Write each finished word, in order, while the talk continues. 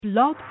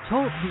Blog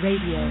Talk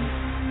Radio.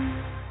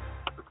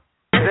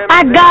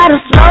 I gotta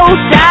slow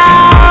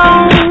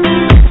down.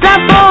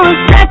 Stop for a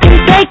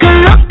second, take a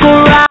look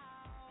around.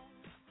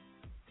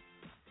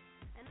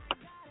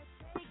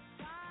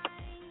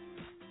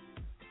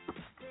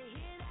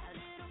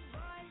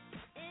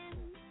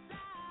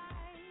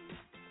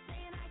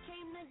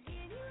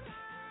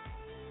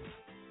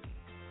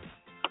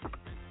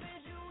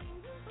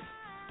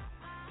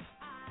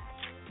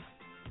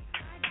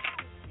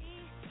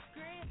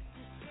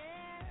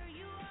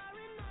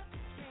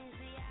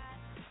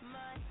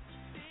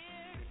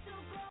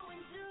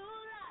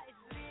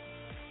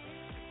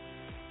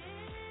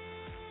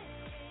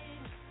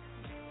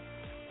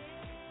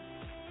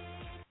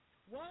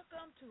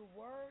 Welcome to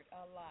Word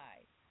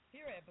Alive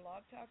here at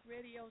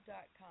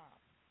blogtalkradio.com.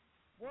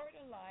 Word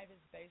Alive is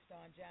based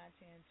on John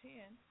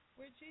 10:10,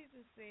 where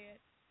Jesus said,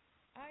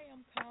 I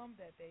am come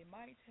that they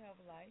might have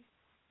life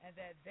and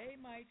that they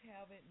might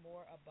have it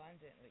more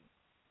abundantly.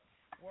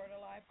 Word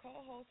Alive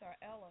co-hosts are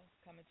Ella,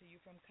 coming to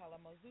you from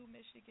Kalamazoo,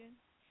 Michigan,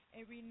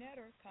 and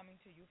Renetta, coming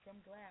to you from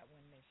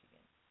Gladwin,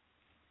 Michigan.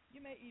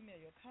 You may email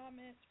your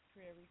comments,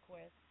 prayer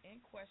requests,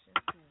 and questions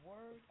to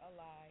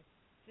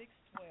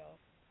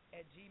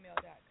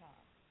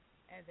wordalive612@gmail.com,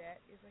 and that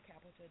is a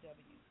capital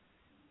W.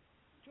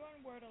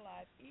 Join Word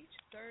Alive each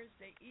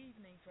Thursday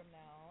evening from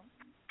now on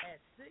at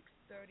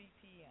 6:30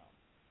 p.m.,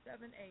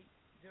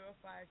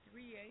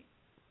 780538,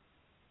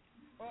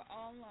 or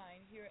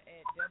online here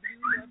at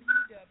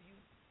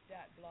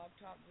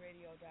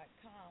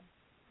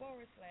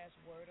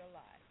www.blogtalkradio.com/Word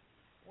Alive,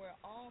 where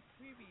all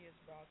previous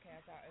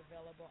broadcasts are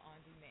available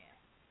on demand.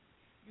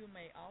 You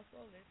may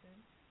also listen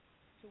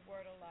to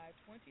Word Alive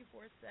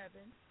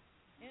 24/7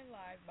 and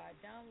live by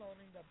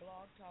downloading the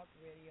Blog Talk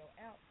Radio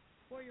app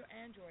for your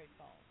Android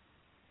phone,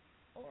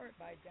 or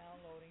by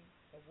downloading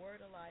the Word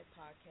Alive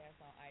podcast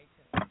on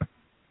iTunes.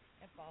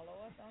 And follow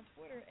us on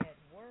Twitter at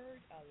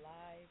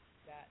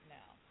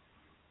wordalive.now.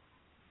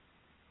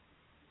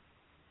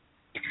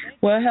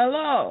 Well,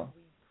 hello.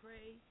 We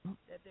pray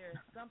that there is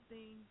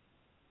something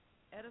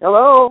edifying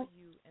Hello. for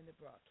you in the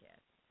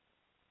broadcast.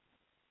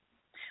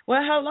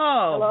 Well,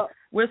 hello. Hello.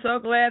 We're so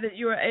glad that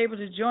you are able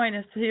to join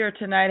us here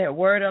tonight at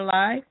Word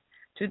Alive.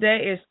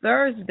 Today is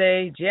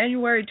Thursday,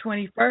 January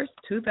 21st,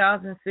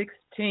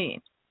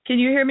 2016. Can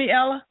you hear me,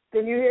 Ella?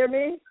 Can you hear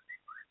me?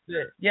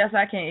 Good. Yes,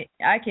 I can.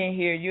 I can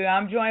hear you.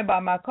 I'm joined by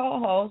my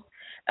co-host,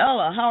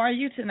 Ella. How are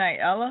you tonight,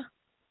 Ella?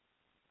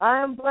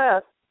 I am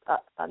blessed.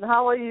 And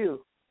how are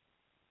you?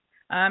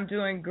 I'm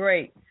doing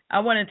great. I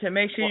wanted to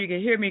make sure you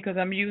could hear me because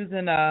I'm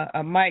using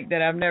a mic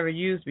that I've never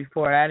used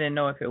before. I didn't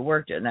know if it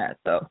worked or not,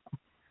 so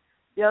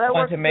Yeah, that I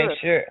wanted works to make good.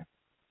 sure.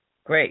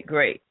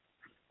 Great.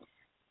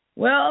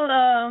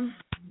 Well,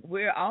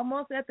 we're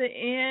almost at the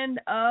end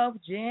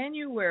of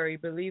January,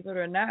 believe it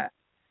or not.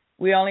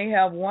 We only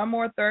have one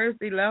more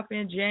Thursday left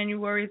in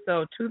January,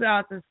 so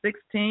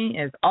 2016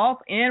 is off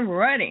and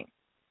running.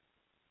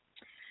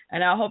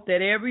 And I hope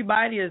that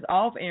everybody is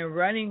off and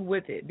running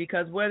with it,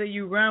 because whether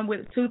you run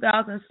with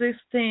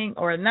 2016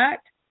 or not,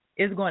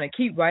 it's going to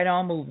keep right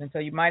on moving, so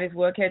you might as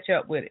well catch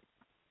up with it.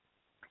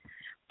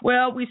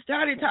 Well, we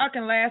started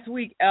talking last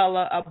week,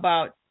 Ella,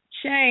 about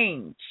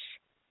change.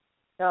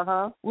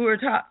 We were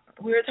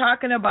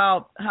talking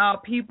about how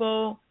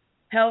people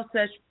have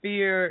such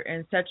fear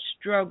and such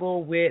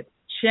struggle with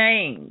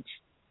change.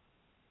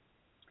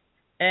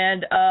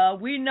 And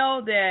we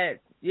know that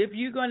if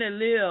you're going to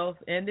live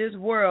in this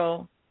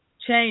world,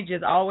 change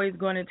is always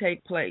going to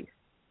take place.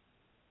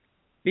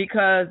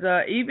 Because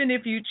even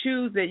if you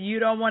choose that you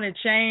don't want to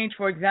change,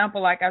 for example,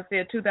 like I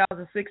said,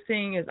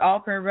 2016 is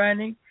off and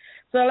running.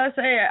 So let's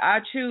say I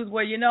choose,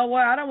 well, you know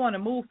what, I don't want to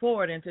move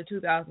forward into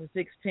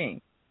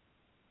 2016.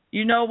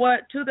 You know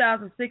what,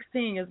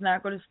 2016 is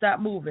not going to stop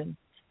moving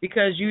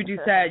because you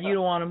decide you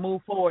don't want to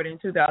move forward in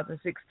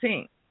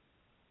 2016.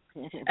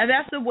 And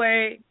that's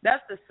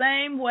the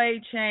same way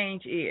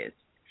change is.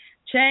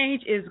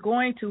 Change is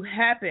going to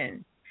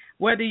happen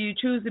whether you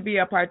choose to be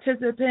a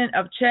participant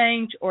of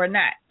change or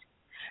not.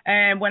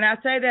 And when I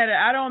say that,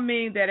 I don't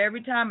mean that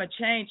every time a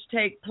change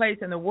takes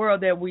place in the world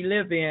that we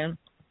live in,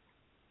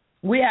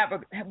 we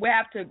have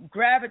to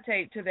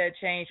gravitate to that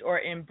change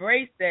or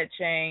embrace that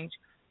change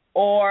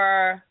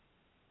or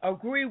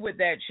agree with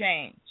that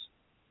change.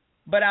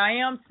 But I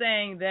am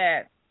saying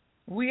that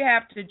we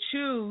have to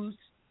choose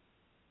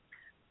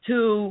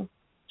to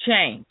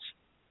change.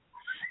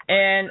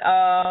 And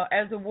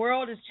as the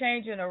world is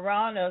changing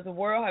around us, the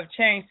world have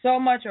changed so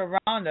much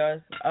around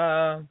us.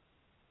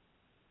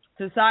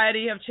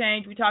 Society have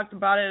changed. We talked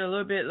about it a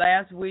little bit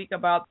last week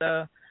about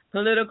the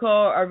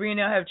political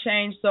arena have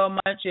changed so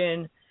much,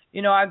 and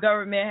our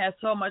government has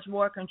so much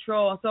more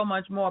control and so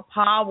much more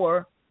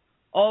power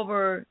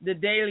over the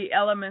daily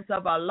elements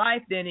of our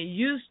life than it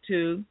used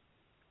to.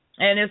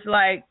 And it's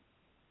like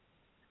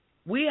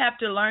we have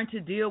to learn to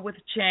deal with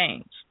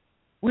change.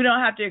 We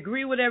don't have to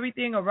agree with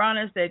everything around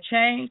us that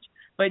change,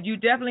 but you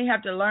definitely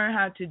have to learn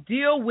how to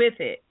deal with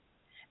it.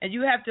 And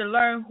you have to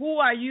learn who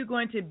are you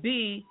going to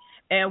be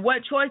And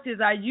what choices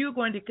are you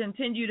going to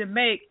continue to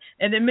make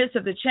in the midst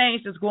of the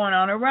change that's going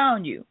on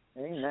around you?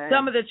 Amen.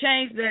 Some of the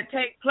change that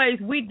take place,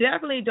 we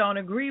definitely don't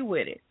agree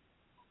with it.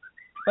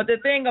 But the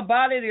thing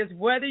about it is,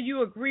 whether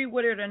you agree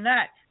with it or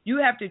not, you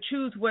have to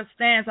choose what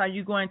stance are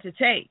you going to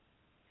take.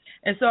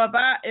 And so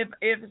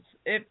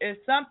if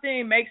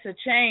something makes a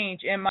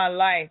change in my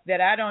life that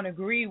I don't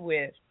agree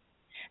with,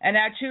 and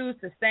I choose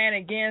to stand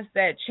against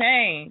that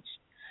change,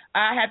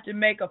 I have to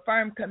make a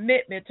firm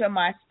commitment to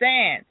my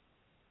stance,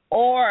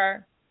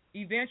 or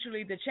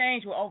eventually the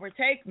change will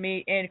overtake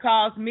me and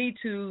cause me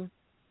to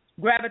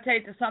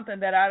gravitate to something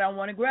that I don't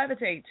want to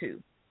gravitate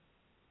to.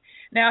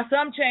 Now,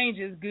 some change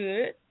is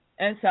good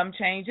and some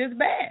change is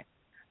bad.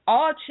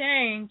 All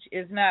change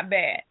is not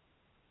bad.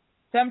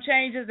 Some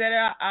changes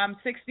that I'm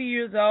 60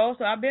 years old,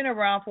 so I've been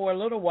around for a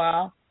little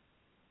while,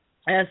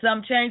 and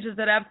some changes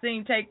that I've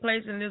seen take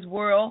place in this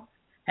world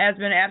has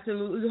been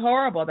absolutely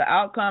horrible. The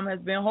outcome has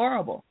been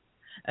horrible.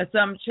 And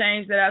some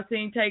change that I've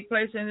seen take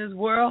place in this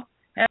world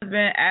has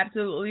been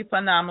absolutely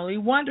phenomenally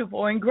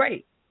wonderful and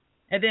great.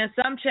 And then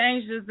some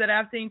changes that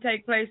I've seen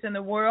take place in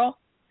the world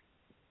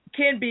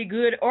can be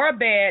good or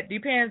bad,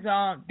 depending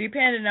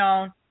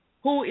on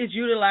who is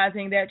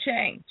utilizing that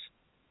change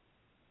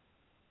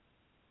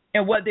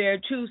and what they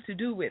choose to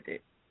do with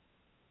it.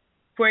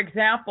 For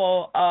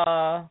example,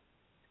 the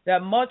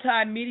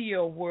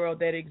multimedia world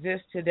that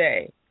exists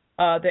today,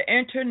 the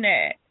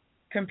internet,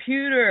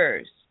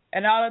 computers,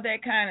 and all of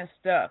that kind of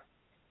stuff.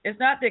 It's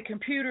not that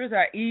computers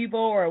are evil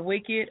or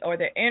wicked, or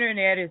the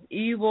internet is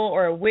evil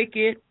or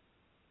wicked,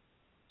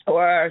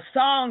 or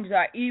songs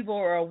are evil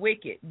or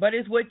wicked, but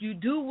it's what you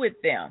do with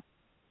them.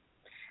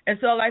 And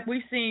so, like,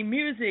 we've seen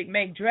music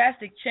make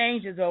drastic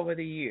changes over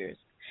the years.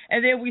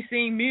 And then we've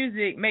seen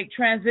music make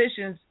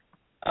transitions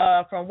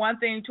from one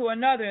thing to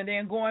another, and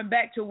then going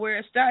back to where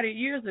it started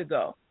years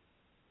ago.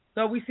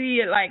 So we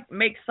see it, like,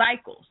 make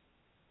cycles.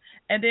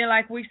 And then,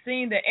 like, we've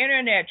seen the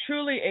internet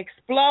truly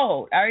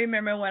explode. I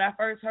remember when I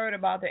first heard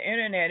about the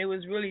internet, it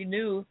was really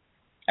new.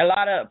 A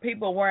lot of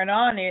people weren't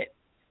on it.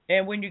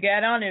 And when you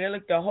got on it, it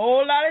looked a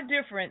whole lot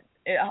different.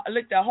 It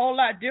looked a whole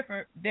lot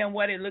different than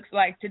what it looks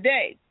like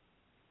today.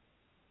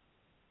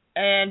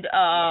 And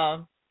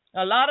a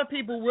lot of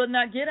people will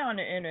not get on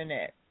the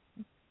internet.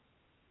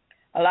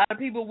 A lot of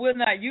people will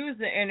not use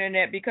the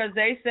internet because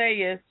they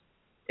say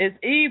it's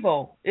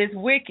evil, it's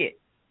wicked.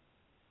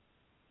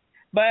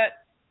 But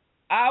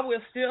I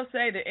will still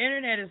say the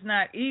internet is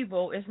not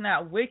evil, it's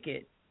not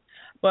wicked.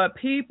 But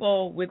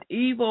people with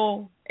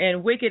evil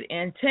and wicked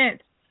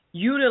intent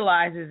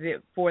utilizes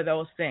it for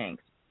those things.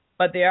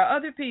 But there are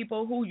other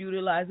people who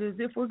utilizes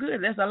it for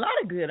good. There's a lot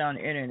of good on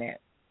the internet.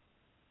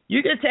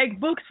 You can take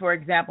books, for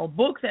example.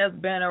 Books has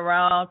been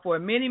around for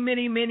many,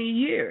 many, many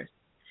years.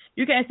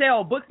 You can't say,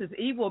 oh, books is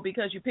evil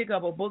because you pick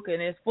up a book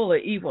and it's full of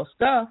evil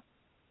stuff.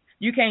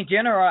 You can't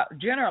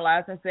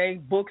generalize and say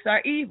books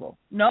are evil.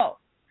 No.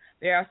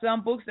 There are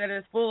some books that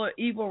is full of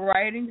evil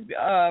writings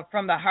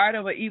from the heart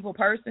of an evil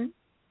person.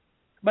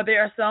 But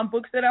there are some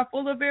books that are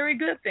full of very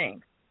good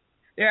things.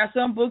 There are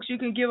some books you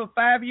can give a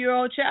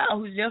 5-year-old child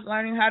who's just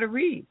learning how to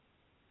read,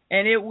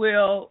 and it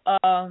will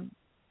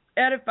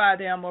edify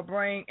them or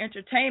bring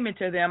entertainment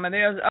to them. And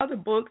there's other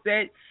books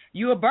that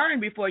you will burn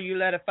before you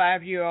let a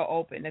 5-year-old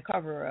open the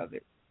cover of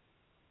it,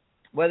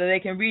 whether they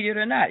can read it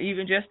or not,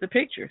 even just the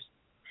pictures,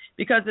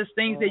 because it's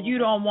things that you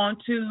don't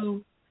want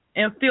to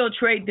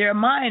infiltrate their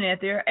mind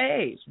at their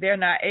age. They're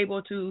not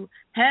able to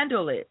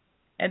handle it.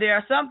 And there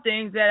are some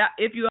things that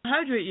if you're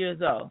 100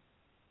 years old,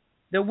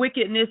 the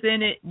wickedness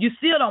in it, you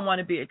still don't want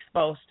to be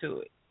exposed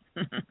to it.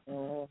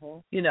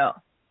 You know.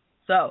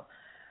 So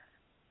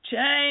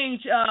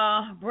change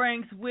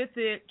brings with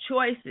it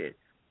choices.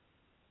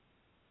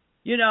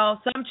 You know,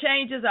 some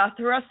changes are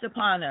thrust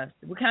upon us.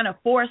 We're kind of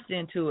forced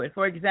into it.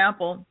 For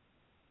example,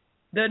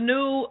 the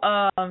new,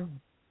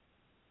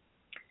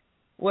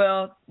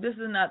 well, this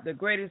is not the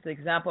greatest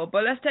example,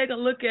 but let's take a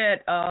look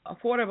at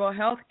affordable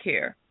health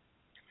care.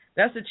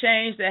 That's a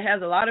change that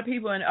has a lot of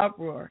people in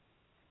uproar.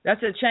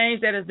 That's a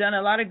change that has done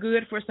a lot of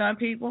good for some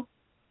people,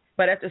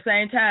 but at the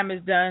same time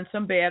has done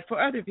some bad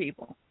for other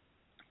people.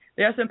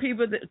 There are some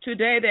people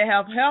today that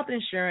have health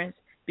insurance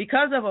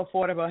because of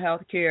affordable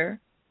health care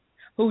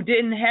who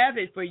didn't have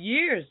it for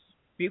years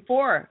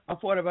before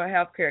affordable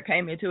health care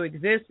came into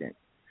existence.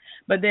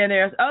 But then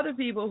there's other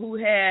people who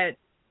had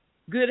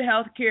good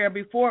health care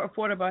before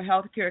affordable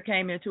health care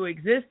came into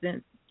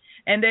existence,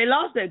 and they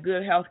lost that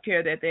good health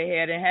care that they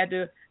had and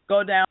to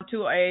go down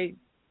to a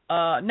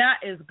not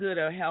as good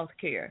a health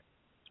care,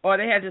 or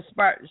they had to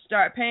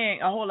start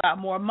paying a whole lot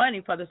more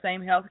money for the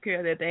same health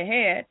care that they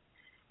had.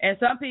 And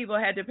some people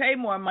had to pay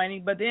more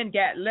money but then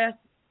got less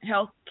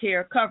health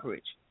care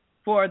coverage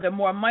for the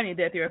more money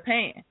that they're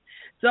paying.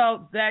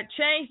 So that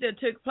change that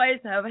took place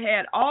have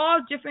had all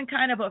different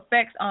kind of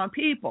effects on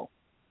people.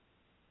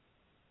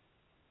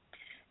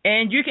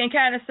 And you can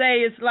kind of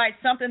say it's like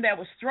something that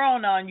was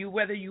thrown on you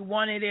whether you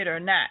wanted it or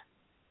not.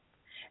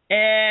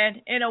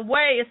 And in a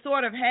way, it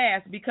sort of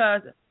has,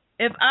 because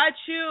if I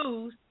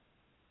choose,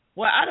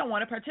 well, I don't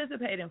want to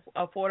participate in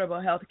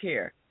affordable health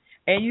care,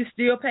 and you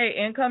still pay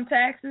income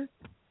taxes,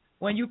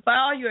 when you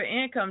file your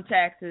income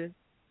taxes,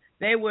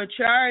 they will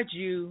charge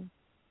you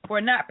for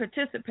not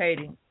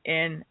participating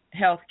in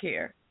health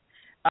care.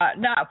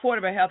 Not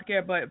affordable health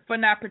care, but for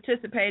not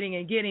participating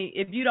in getting,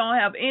 if you don't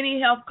have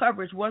any health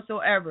coverage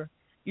whatsoever,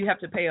 you have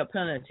to pay a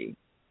penalty.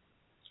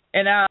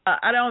 And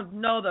I don't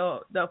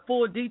know the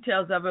full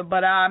details of it,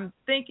 but I'm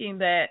thinking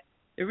that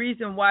the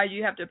reason why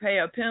you have to pay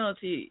a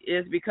penalty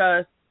is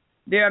because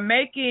they're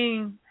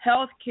making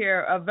health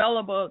care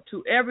available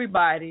to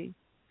everybody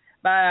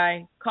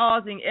by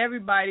causing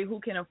everybody who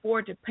can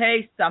afford to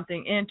pay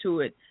something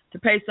into it,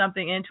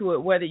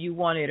 whether you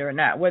want it or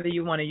not, whether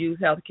you want to use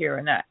health care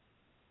or not.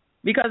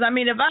 Because, I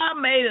mean, if I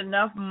made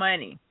enough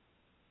money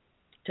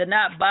to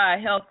not buy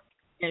health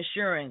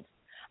insurance,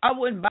 I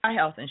wouldn't buy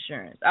health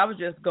insurance. I would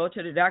just go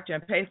to the doctor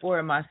and pay for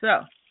it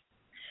myself.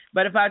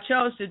 But if I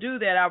chose to do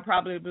that, I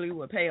probably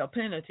would pay a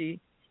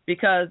penalty,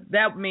 because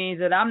that means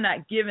that I'm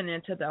not giving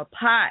into the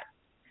pot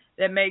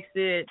that makes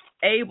it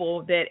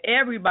able that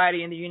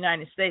everybody in the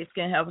United States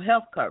can have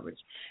health coverage.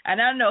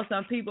 And I know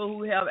some people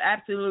who have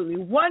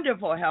absolutely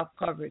wonderful health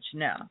coverage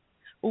now,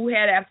 who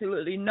had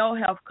absolutely no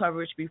health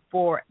coverage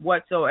before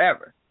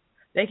whatsoever.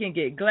 They can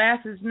get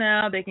glasses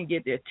now. They can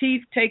get their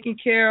teeth taken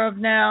care of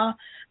now.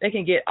 They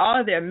can get all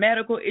of their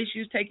medical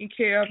issues taken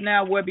care of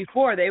now, where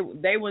before they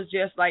was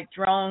just like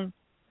thrown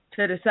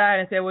to the side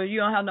and said, well, you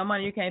don't have no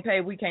money, you can't pay,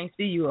 we can't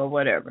see you or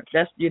whatever.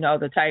 That's,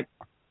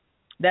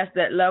 that's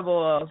that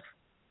level of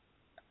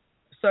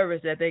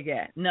service that they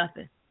got,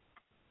 nothing.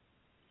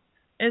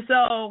 And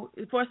so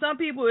for some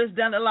people it's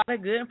done a lot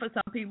of good, and for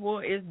some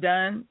people it's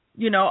done,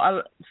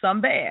 some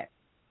bad.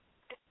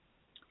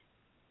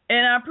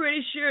 And I'm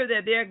pretty sure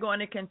that they're going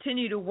to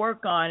continue to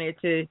work on it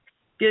to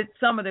get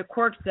some of the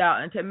quirks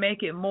out and to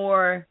make it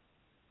more,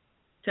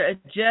 to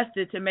adjust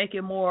it, to make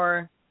it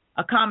more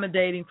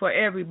accommodating for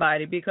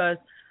everybody, because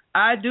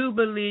I do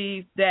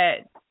believe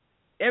that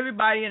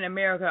everybody in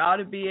America ought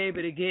to be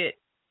able to get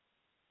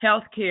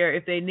health care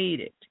if they need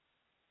it.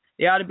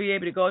 They ought to be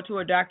able to go to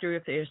a doctor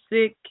if they're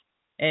sick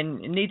and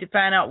need to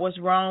find out what's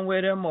wrong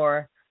with them,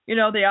 or, they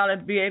ought to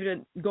be able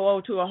to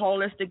go to a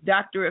holistic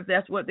doctor if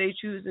that's what they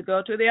choose to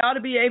go to. They ought to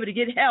be able to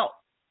get help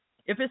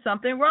if it's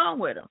something wrong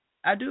with them.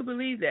 I do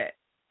believe that.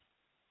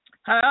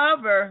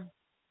 However,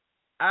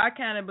 I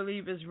kind of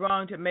believe it's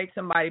wrong to make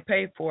somebody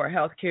pay for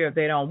health care if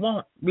they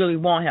don't really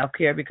want health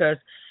care, because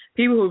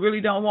people who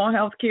really don't want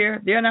health care,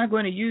 they're not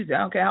going to use it. I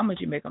don't care how much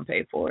you make them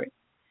pay for it.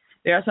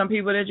 There are some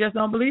people that just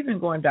don't believe in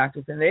going to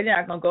doctors, and they're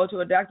not going to go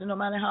to a doctor no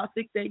matter how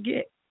sick they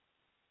get.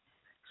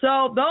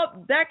 So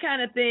that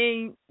kind of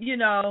thing,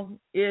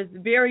 is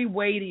very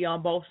weighty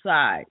on both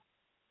sides.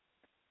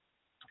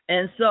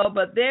 And so,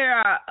 but there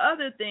are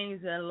other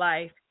things in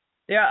life,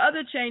 there are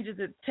other changes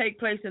that take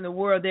place in the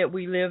world that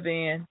we live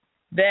in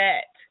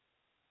that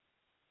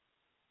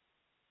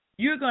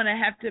you're going to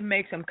have to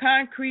make some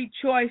concrete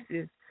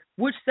choices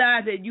which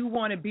side that you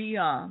want to be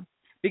on,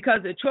 because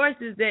the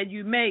choices that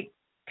you make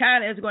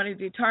kind of is going to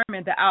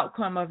determine the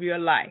outcome of your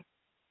life.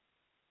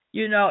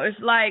 It's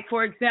like,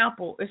 for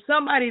example, if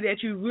somebody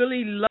that you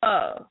really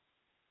love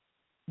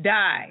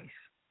dies,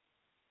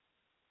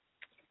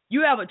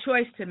 you have a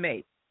choice to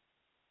make.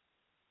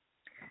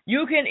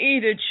 You can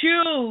either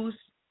choose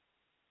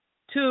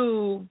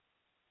to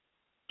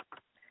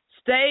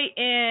stay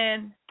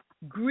in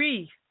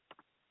grief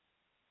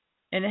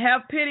and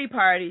have pity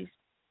parties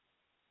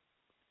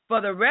for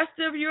the rest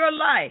of your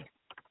life,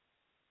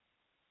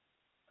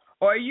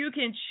 or you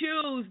can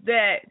choose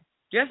that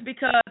just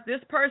because this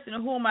person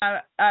whom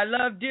I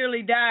love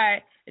dearly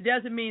died, it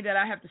doesn't mean that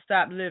I have to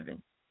stop living.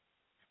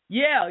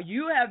 Yeah,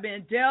 you have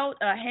been dealt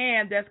a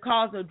hand that's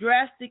caused a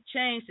drastic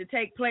change to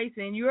take place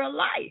in your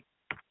life.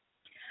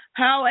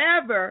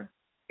 However,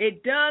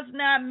 it does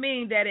not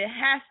mean that it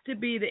has to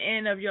be the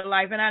end of your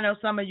life. And I know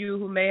some of you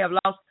who may have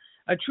lost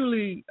a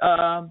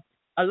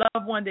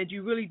loved one that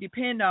you really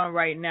depend on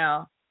right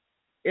now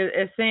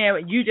is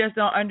saying you just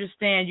don't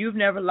understand. You've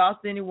never lost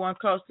anyone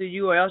close to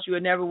you, or else you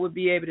would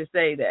be able to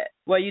say that.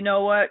 Well, you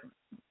know what?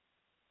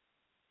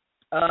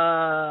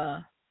 I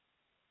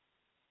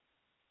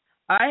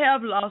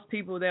have lost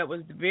people that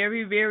was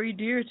very, very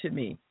dear to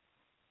me,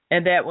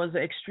 and that was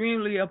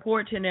extremely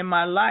important in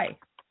my life.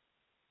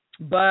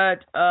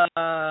 But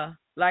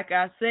like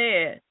I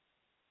said,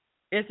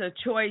 it's a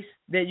choice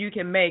that you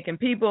can make. And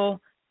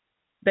people,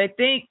 they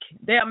think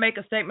they'll make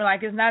a statement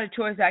like, it's not a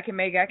choice I can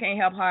make. I can't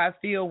help how I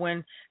feel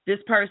when this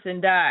person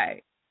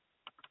died.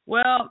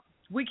 Well,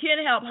 we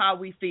can help how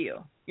we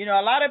feel. A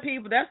lot of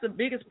people, that's the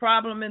biggest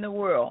problem in the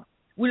world.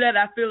 We let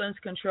our feelings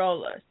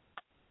control us.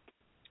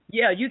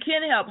 Yeah, you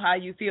can help how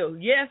you feel.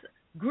 Yes,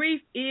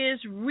 grief is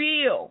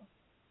real.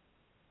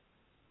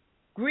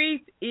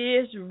 Grief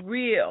is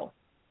real.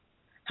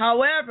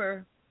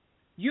 However,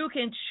 you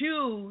can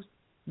choose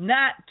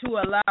not to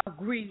allow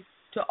grief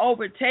to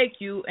overtake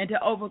you and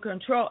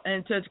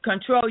to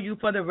control you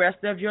for the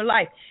rest of your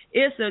life.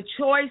 It's a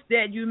choice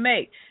that you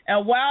make.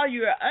 And while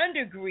you're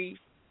under grief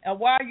and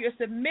while you're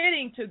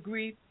submitting to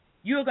grief,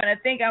 you're going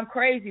to think I'm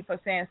crazy for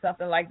saying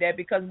something like that,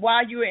 because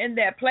while you're in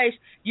that place,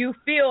 you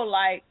feel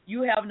like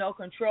you have no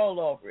control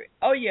over it.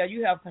 Oh, yeah,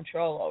 you have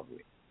control over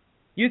it.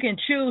 You can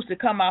choose to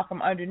come out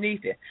from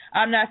underneath it.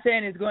 I'm not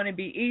saying it's going to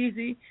be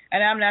easy,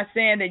 and I'm not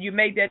saying that you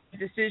make that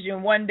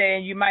decision one day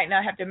and you might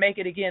not have to make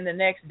it again the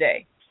next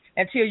day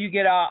until you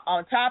get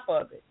on top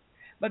of it.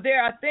 But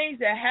there are things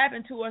that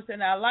happen to us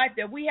in our life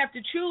that we have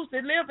to choose to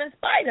live in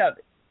spite of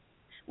it.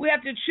 We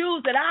have to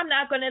choose that I'm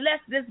not going to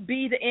let this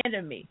be the end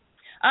of me.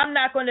 I'm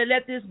not going to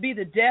let this be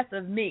the death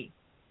of me.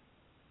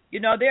 You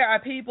know, there are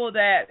people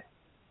that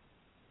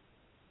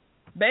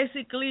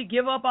basically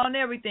give up on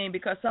everything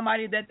because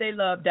somebody that they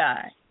love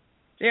died.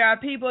 There are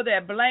people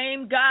that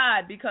blame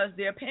God because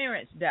their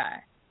parents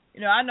died.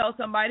 You know, I know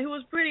somebody who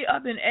was pretty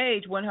up in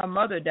age when her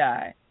mother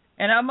died,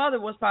 and her mother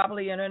was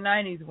probably in her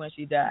 90s when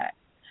she died.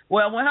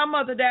 Well, when her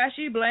mother died,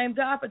 she blamed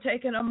God for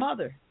taking her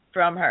mother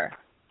from her.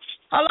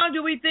 How long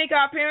do we think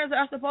our parents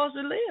are supposed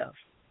to live?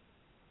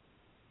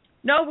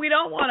 No, we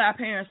don't want our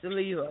parents to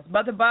leave us.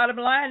 But the bottom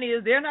line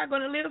is they're not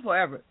going to live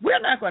forever. We're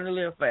not going to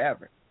live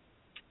forever.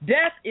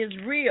 Death is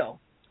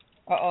real.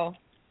 Uh-oh.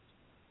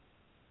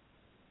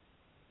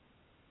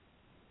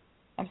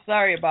 I'm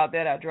sorry about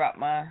that. I dropped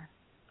my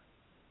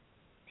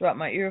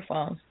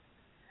earphones.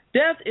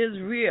 Death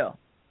is real.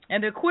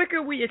 And the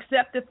quicker we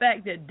accept the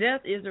fact that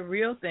death is a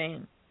real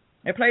thing,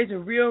 it plays a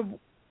real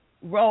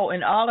role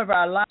in all of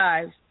our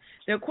lives,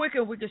 the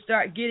quicker we can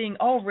start getting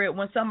over it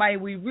when somebody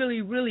we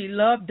really, really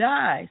love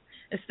dies,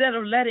 instead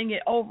of letting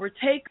it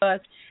overtake us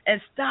and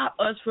stop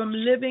us from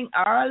living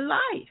our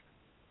life.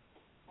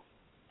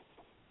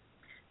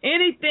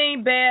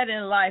 Anything bad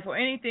in life, or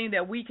anything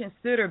that we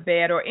consider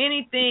bad, or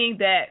anything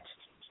that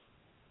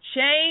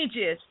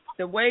changes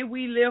the way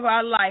we live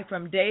our life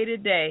from day to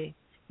day,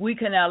 we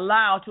can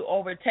allow to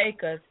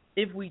overtake us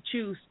if we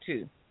choose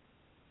to.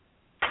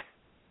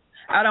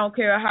 I don't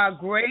care how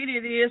great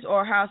it is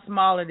or how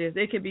small it is.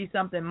 It could be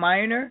something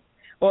minor,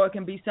 or it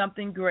can be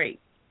something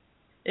great.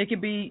 It could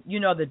be, you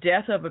know, the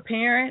death of a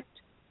parent,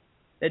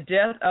 the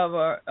death of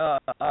a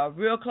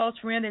real close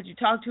friend that you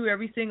talk to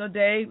every single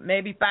day,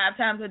 maybe 5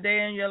 times a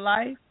day in your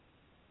life.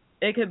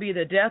 It could be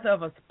the death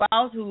of a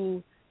spouse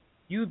who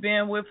you've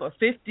been with for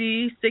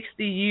 50,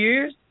 60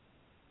 years.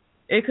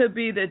 It could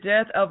be the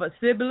death of a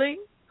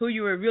sibling who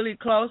you were really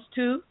close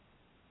to.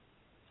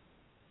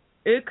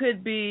 It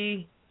could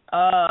be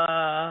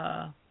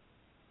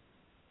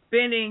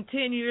spending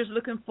 10 years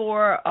looking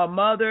for a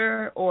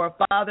mother or a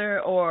father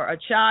or a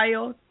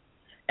child,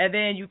 and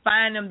then you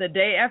find them the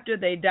day after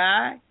they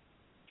die.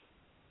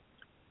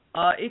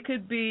 It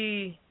could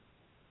be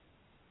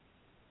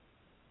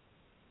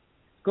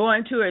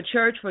going to a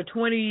church for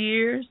 20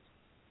 years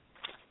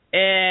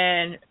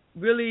and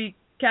really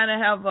kind of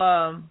have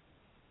a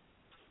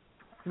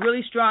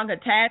really strong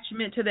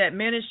attachment to that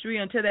ministry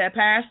and to that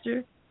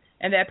pastor,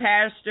 and that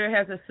pastor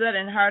has a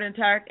sudden heart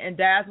attack and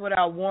dies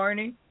without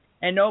warning,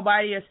 and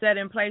nobody is set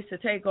in place to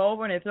take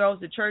over, and it throws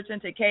the church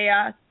into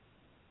chaos.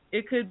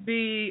 It could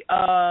be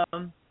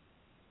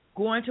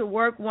going to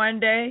work one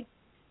day,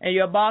 and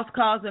your boss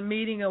calls a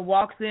meeting and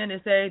walks in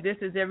and says, "This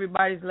is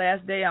everybody's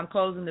last day. I'm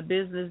closing the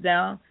business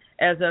down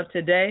as of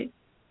today."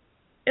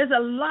 There's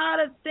a lot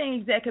of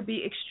things that could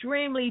be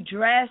extremely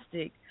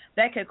drastic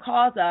that could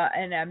cause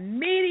an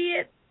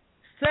immediate,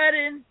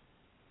 sudden,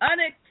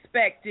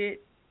 unexpected,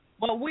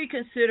 what we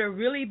consider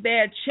really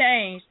bad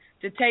change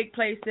to take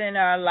place in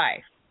our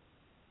life.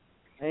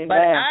 Amen.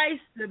 But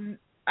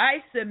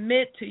I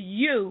submit to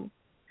you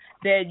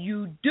that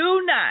you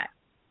do not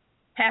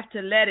have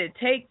to let it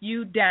take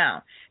you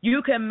down.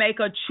 You can make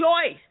a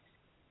choice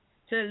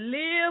to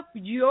live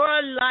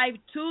your life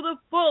to the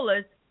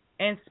fullest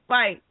in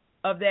spite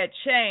of that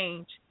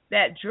change,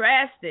 that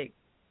drastic,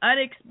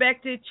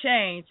 unexpected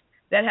change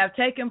that have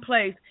taken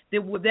place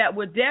that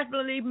would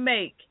definitely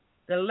make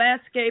the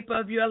landscape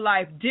of your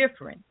life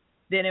different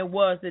than it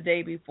was the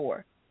day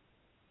before.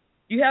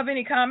 Do you have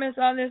any comments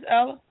on this,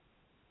 Ella?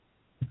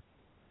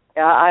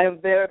 Yeah, I am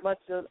very much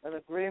in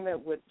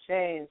agreement with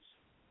change.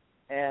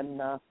 And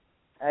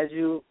as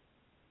you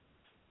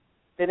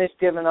finish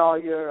giving all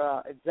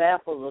your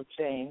examples of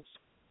change,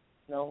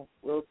 you know,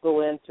 we'll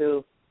go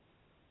into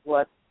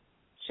what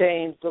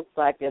change looks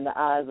like in the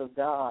eyes of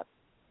God.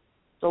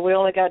 So we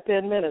only got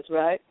 10 minutes,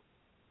 right?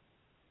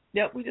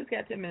 Yep, we just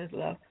got 10 minutes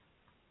left.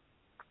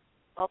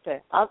 Okay,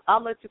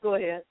 I'll let you go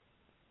ahead.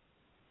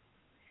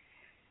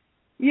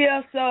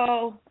 Yeah,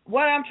 so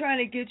what I'm trying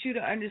to get you to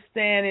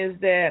understand is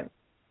that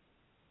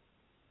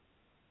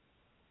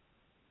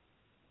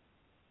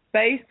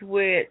faced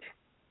with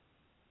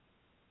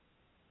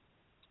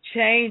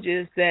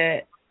changes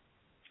that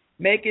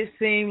make it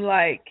seem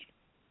like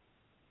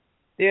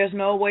there's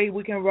no way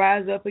we can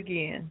rise up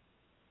again,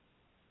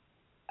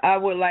 I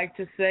would like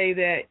to say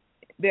that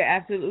there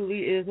absolutely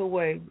is a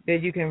way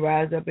that you can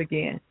rise up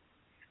again.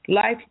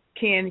 Life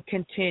can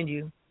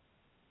continue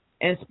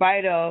in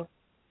spite of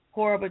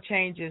horrible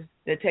changes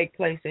that take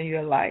place in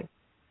your life.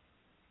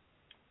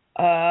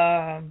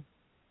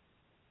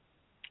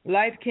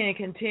 Life can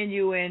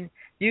continue, and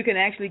You can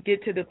actually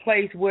get to the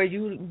place where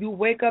you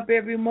wake up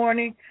every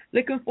morning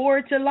looking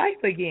forward to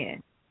life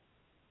again,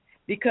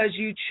 because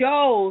you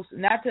chose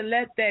not to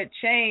let that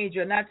change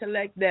or not to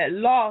let that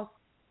loss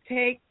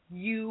take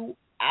you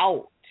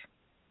out.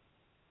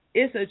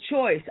 It's a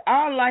choice.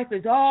 Our life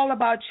is all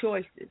about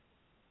choices,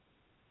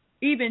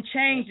 even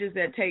changes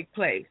that take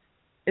place.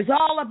 It's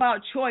all about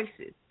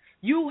choices.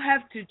 You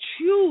have to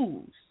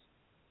choose.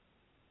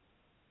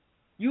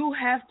 You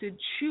have to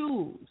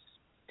choose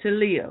to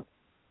live.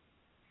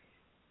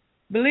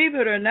 Believe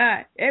it or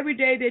not, every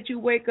day that you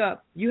wake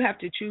up, you have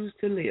to choose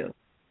to live.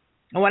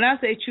 And when I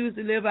say choose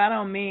to live, I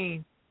don't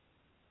mean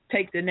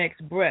take the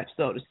next breath,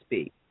 so to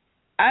speak.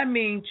 I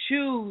mean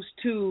choose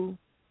to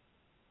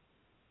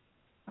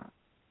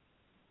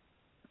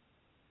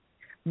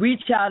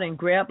reach out and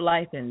grab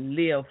life and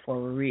live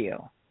for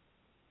real.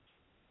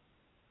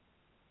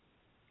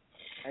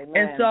 Amen.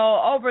 And so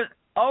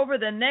over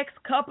the next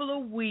couple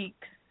of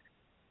weeks,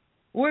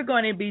 we're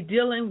going to be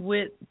dealing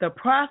with the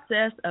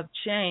process of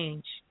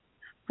change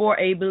for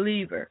a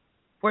believer,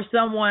 for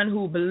someone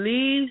who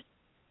believes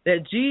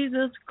that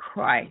Jesus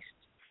Christ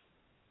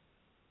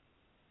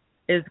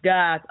is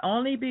God's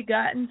only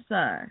begotten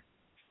Son,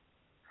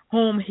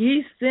 whom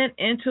he sent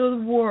into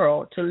the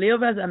world to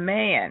live as a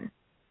man,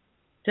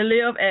 to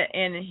live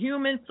in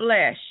human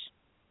flesh,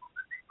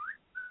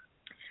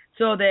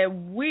 so that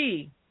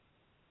we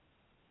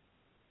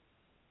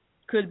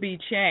could be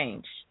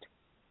changed.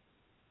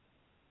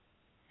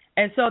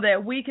 And so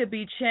that we could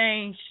be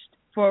changed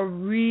for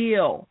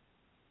real.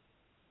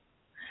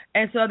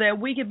 And so that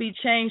we could be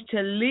changed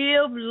to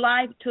live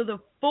life to the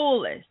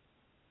fullest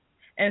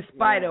in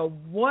spite of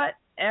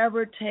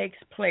whatever takes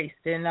place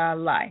in our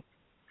life,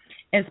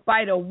 in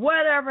spite of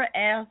whatever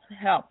else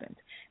happens,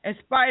 in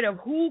spite of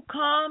who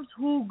comes,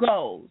 who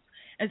goes,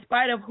 in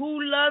spite of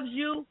who loves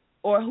you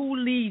or who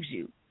leaves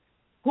you,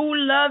 who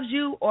loves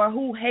you or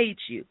who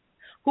hates you,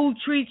 who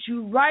treats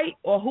you right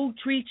or who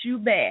treats you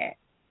bad.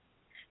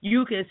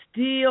 You can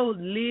still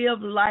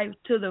live life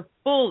to the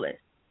fullest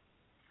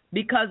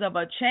because of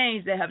a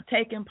change that have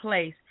taken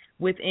place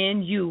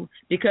within you,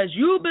 because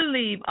you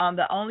believe on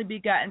the only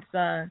begotten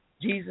Son,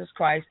 Jesus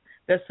Christ,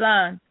 the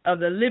Son of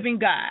the living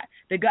God,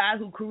 the God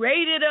who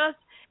created us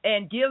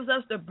and gives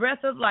us the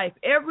breath of life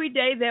every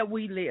day that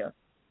we live.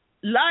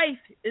 Life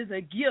is a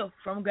gift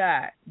from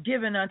God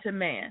given unto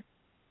man.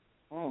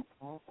 Amen.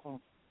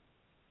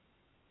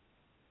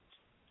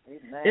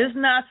 It's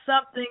not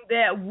something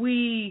that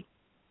we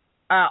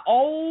are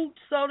owed,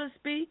 so to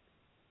speak.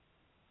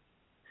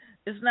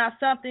 It's not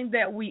something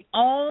that we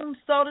own,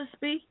 so to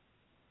speak.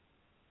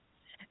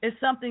 It's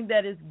something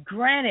that is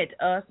granted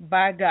us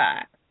by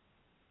God.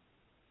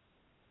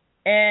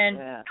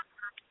 And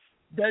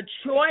the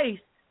choice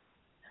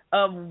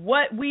of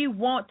what we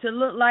want to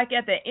look like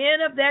at the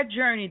end of that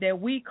journey that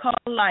we call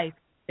life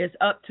is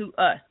up to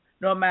us,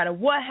 no matter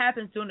what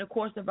happens during the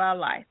course of our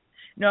life,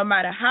 no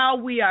matter how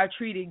we are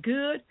treated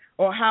good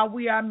or how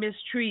we are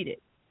mistreated.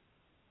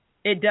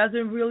 It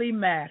doesn't really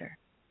matter.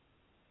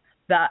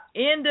 The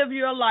end of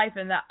your life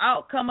and the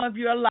outcome of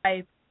your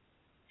life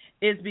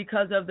is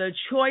because of the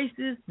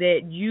choices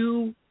that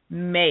you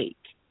make.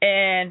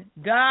 And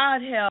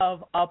God has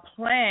a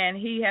plan.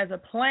 He has a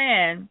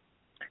plan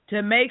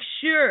to make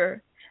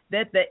sure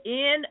that the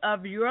end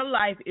of your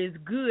life is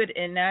good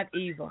and not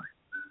evil.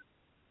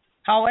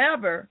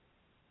 However,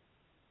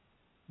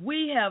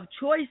 we have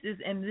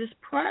choices in this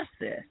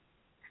process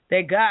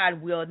that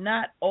God will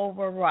not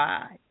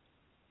override.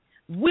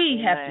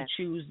 We have to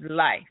choose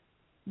life.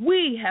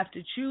 We have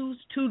to choose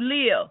to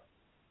live.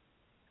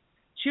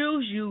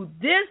 Choose you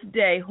this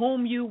day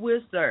whom you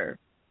will serve.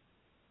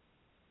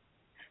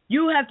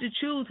 You have to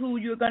choose who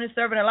you're going to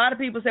serve. And a lot of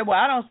people say, well,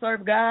 I don't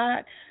serve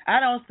God. I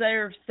don't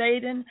serve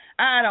Satan.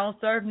 I don't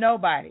serve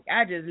nobody.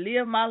 I just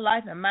live my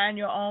life and mind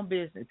your own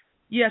business.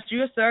 Yes,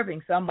 you're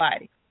serving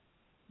somebody.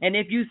 And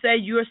if you say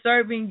you're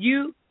serving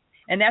you,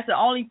 and that's the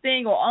only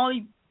thing or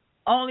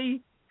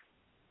only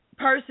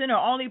person or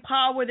only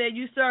power that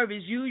you serve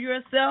is you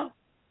yourself,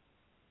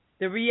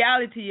 the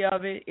reality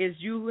of it is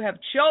you have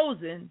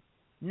chosen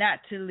not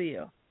to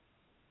live.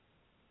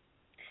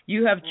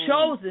 You have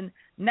chosen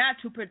not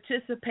to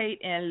participate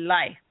in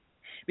life,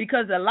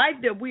 because the life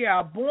that we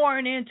are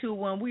born into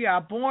when we are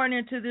born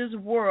into this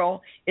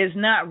world is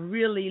not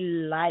really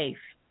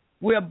life.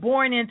 We're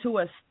born into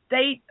a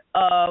state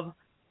of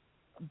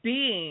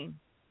being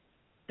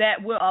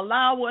that will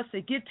allow us to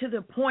get to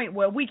the point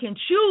where we can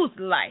choose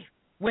life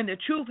when the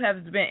truth has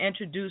been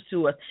introduced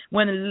to us,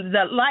 when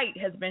the light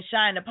has been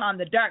shined upon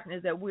the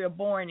darkness that we are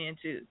born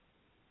into.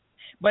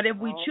 But if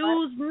we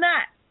choose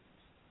not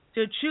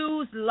to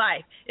choose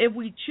life, if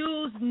we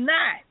choose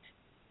not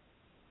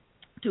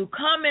to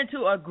come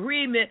into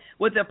agreement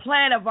with the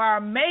plan of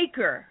our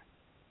Maker,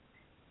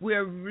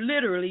 we're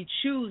literally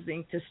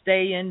choosing to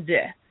stay in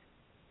death.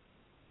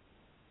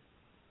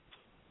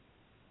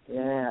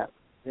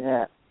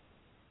 Yeah.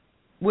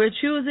 We're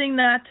choosing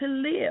not to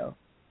live.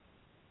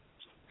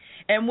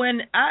 And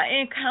when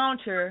I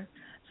encounter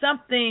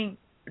something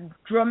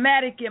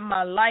dramatic in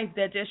my life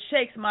that just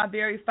shakes my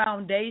very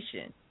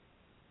foundation,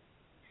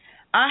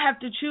 I have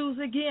to choose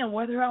again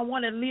whether I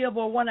want to live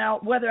or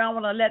whether I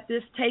want to let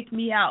this take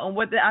me out. And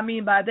what I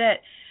mean by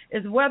that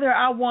is whether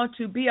I want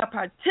to be a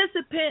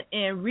participant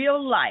in real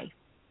life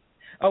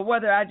or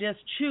whether I just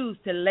choose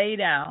to lay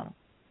down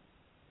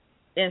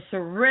and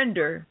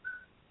surrender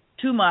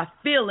to my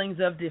feelings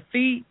of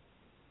defeat,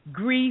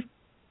 grief,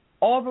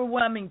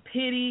 overwhelming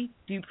pity,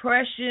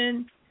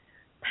 depression,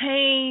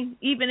 pain,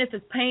 even if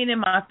it's pain in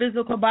my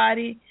physical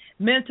body,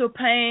 mental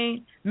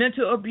pain,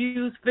 mental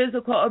abuse,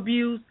 physical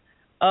abuse,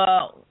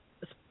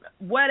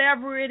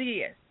 whatever it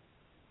is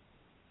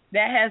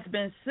that has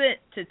been sent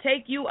to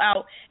take you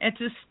out and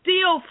to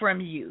steal from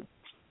you.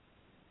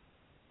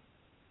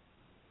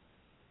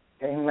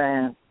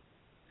 Amen.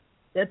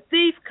 The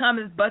thief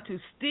cometh but to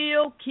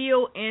steal,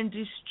 kill, and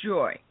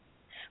destroy.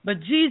 But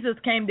Jesus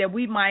came that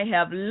we might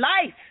have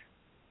life,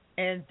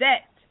 and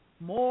that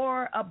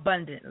more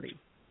abundantly.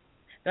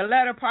 The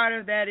latter part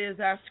of that is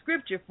our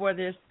scripture for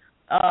this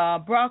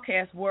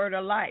broadcast, Word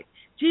of Life.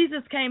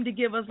 Jesus came to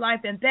give us life,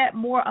 and that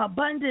more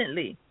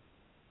abundantly.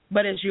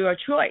 But it's your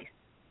choice.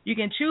 You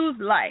can choose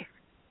life,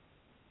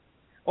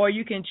 or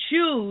you can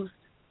choose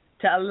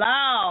to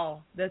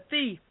allow the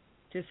thief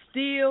to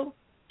steal,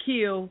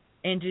 kill,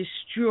 and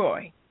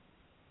destroy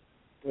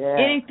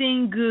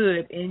anything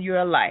good in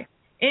your life,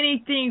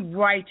 anything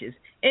righteous,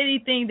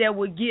 anything that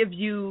would give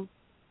you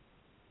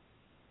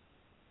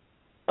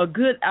a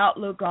good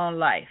outlook on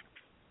life.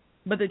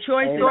 But the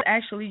choice is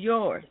actually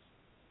yours.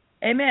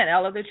 Amen,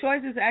 Ella. The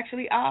choice is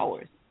actually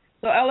ours.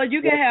 So, Ella,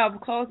 you can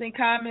have closing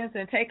comments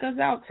and take us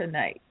out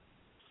tonight.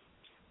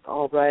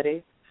 All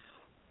righty.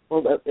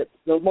 Well,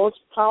 the most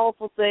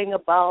powerful thing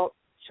about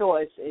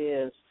choice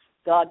is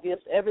God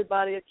gives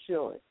everybody a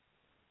choice.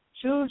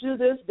 Choose you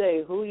this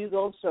day who you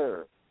going to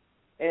serve.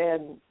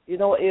 And, you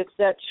know, it's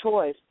that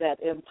choice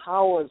that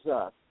empowers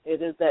us.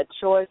 It is that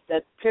choice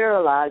that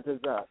paralyzes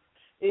us.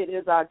 It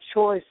is our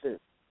choices.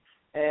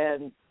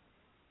 And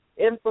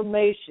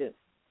information,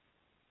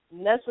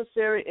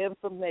 necessary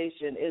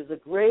information, is the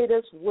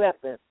greatest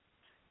weapon.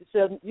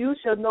 You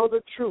shall know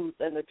the truth,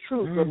 and the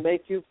truth will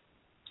make you.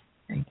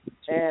 Thank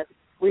you, and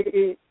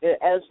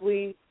as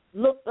we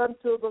look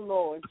unto the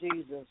Lord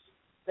Jesus,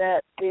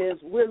 that is,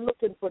 we're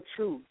looking for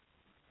truth.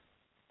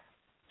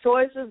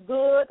 Choice is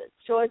good,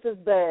 choice is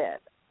bad.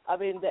 I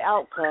mean, the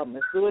outcome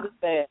is good and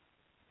bad.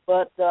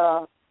 But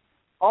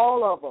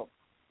all of them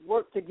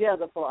work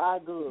together for our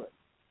good.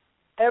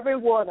 Every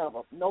one of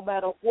them, no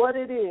matter what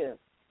it is,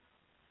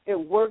 it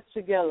works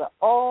together.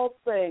 All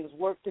things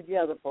work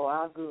together for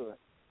our good.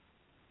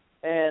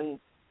 And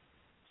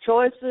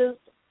choices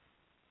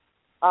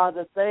are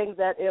the things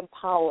that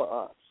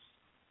empower us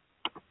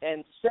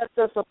and set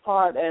us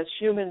apart as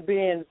human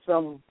beings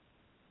from,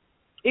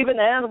 even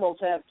animals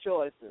have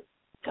choices.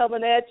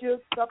 Coming at you,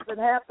 something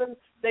happens,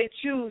 they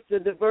choose to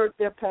divert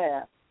their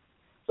path.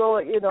 So,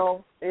 you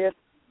know,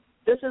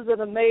 this is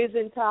an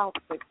amazing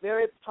topic,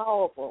 very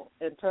powerful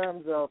in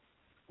terms of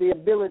the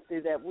ability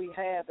that we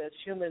have as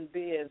human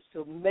beings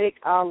to make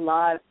our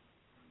lives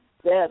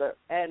better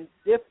and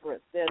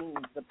different than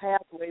the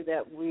pathway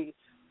that we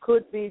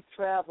could be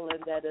traveling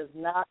that is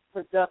not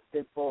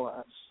productive for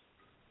us.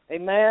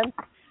 Amen?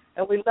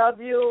 And we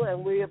love you,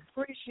 and we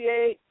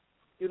appreciate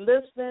you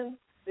listening,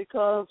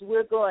 because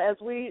we're going, as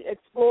we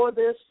explore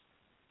this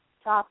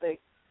topic,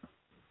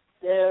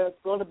 there's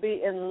going to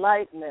be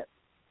enlightenment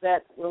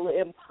that will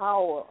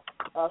empower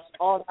us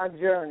on our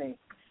journey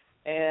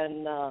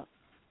and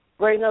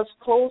bring us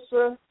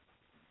closer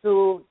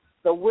to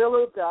the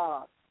will of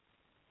God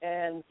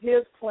and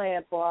His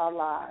plan for our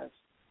lives.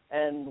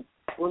 And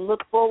we'll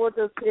look forward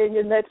to seeing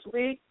you next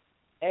week,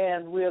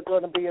 and we're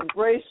going to be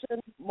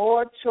embracing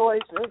more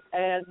choices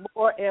and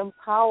more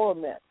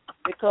empowerment,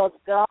 because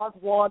God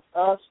wants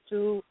us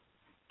to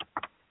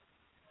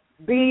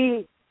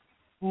be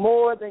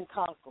more than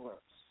conquerors.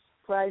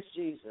 Christ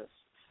Jesus.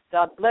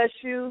 God bless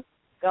you.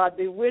 God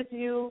be with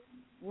you.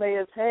 May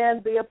His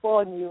hand be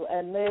upon you,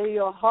 and may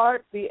your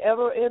heart be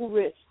ever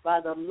enriched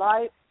by the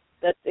light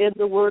that's in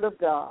the Word of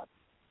God.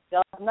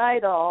 God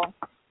night, all.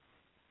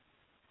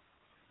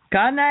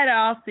 God night,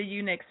 all. See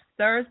you next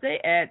Thursday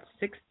at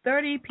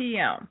 6:30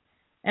 p.m.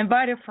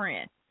 Invite a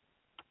friend.